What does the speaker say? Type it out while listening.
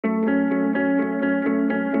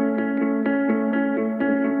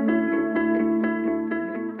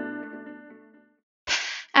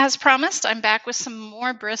As promised, I'm back with some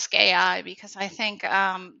more Brisk AI because I think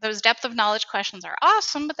those depth of knowledge questions are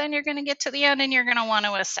awesome, but then you're going to get to the end and you're going to want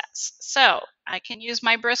to assess. So I can use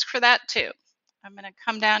my Brisk for that too. I'm going to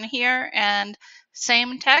come down here and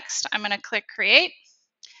same text, I'm going to click create.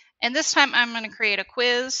 And this time I'm going to create a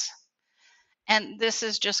quiz. And this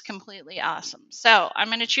is just completely awesome. So I'm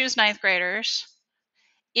going to choose ninth graders.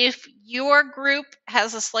 If your group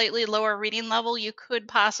has a slightly lower reading level, you could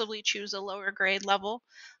possibly choose a lower grade level.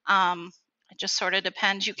 It just sort of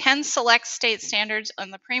depends. You can select state standards on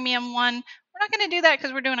the premium one. We're not going to do that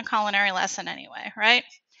because we're doing a culinary lesson anyway, right?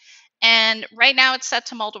 And right now it's set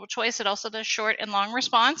to multiple choice. It also does short and long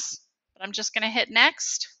response, but I'm just going to hit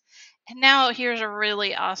next. And now here's a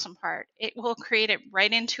really awesome part. It will create it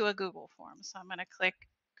right into a Google form. So I'm going to click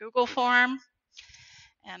Google form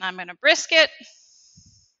and I'm going to brisk it,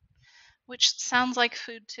 which sounds like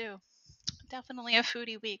food too. Definitely a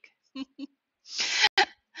foodie week.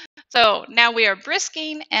 So now we are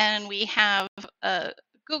brisking and we have a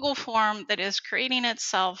Google form that is creating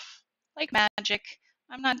itself like magic.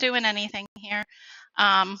 I'm not doing anything here.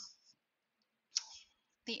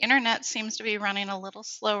 The internet seems to be running a little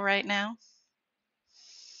slow right now.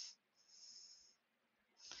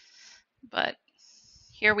 But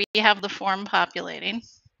here we have the form populating.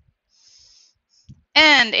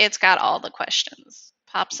 And it's got all the questions.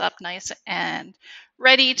 Pops up nice and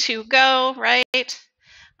ready to go, right?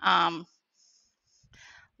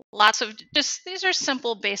 Lots of just, these are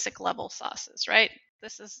simple basic level sauces, right?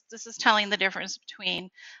 This is telling the difference between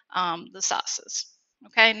the sauces,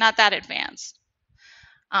 okay? Not that advanced.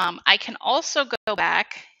 I can also go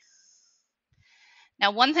back.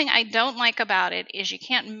 Now, one thing I don't like about it is you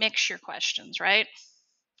can't mix your questions, right?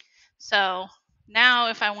 So now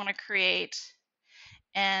if I want to create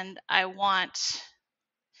and I want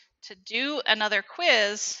to do another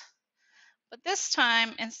quiz, but this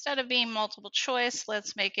time, instead of being multiple choice,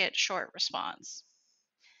 let's make it short response.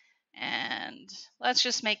 And let's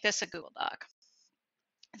just make this a Google Doc.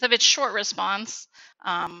 So if it's short response,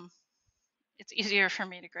 it's easier for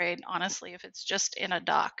me to grade, honestly, if it's just in a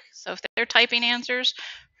doc. So if they're typing answers,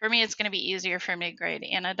 for me, it's going to be easier for me to grade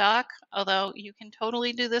in a doc, although you can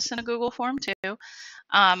totally do this in a Google form too.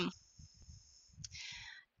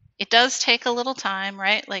 It does take a little time,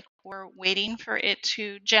 right? Like we're waiting for it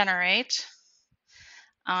to generate.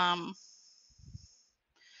 And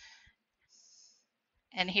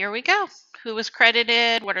here we go. Who was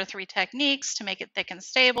credited? What are 3 techniques to make it thick and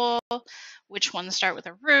stable? Which ones start with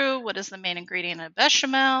a roux? What is the main ingredient of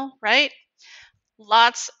bechamel, right?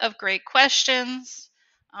 Lots of great questions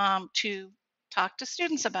to talk to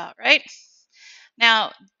students about, right?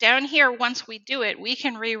 Now, down here, once we do it, we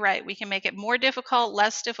can rewrite. We can make it more difficult,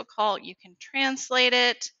 less difficult. You can translate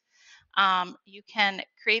it. You can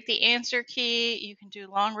create the answer key. You can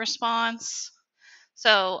do long response.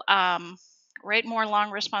 So write more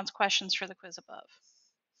long response questions for the quiz above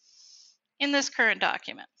in this current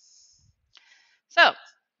document. So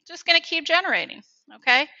just going to keep generating,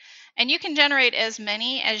 okay? And you can generate as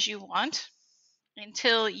many as you want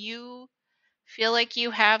until you feel like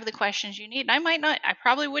you have the questions you need. I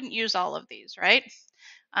probably wouldn't use all of these, right?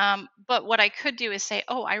 But what I could do is say,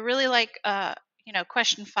 oh, I really like,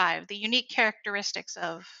 question 5, the unique characteristics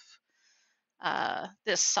of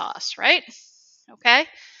this sauce, right? Okay,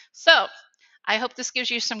 so I hope this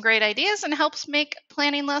gives you some great ideas and helps make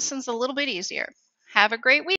planning lessons a little bit easier. Have a great week.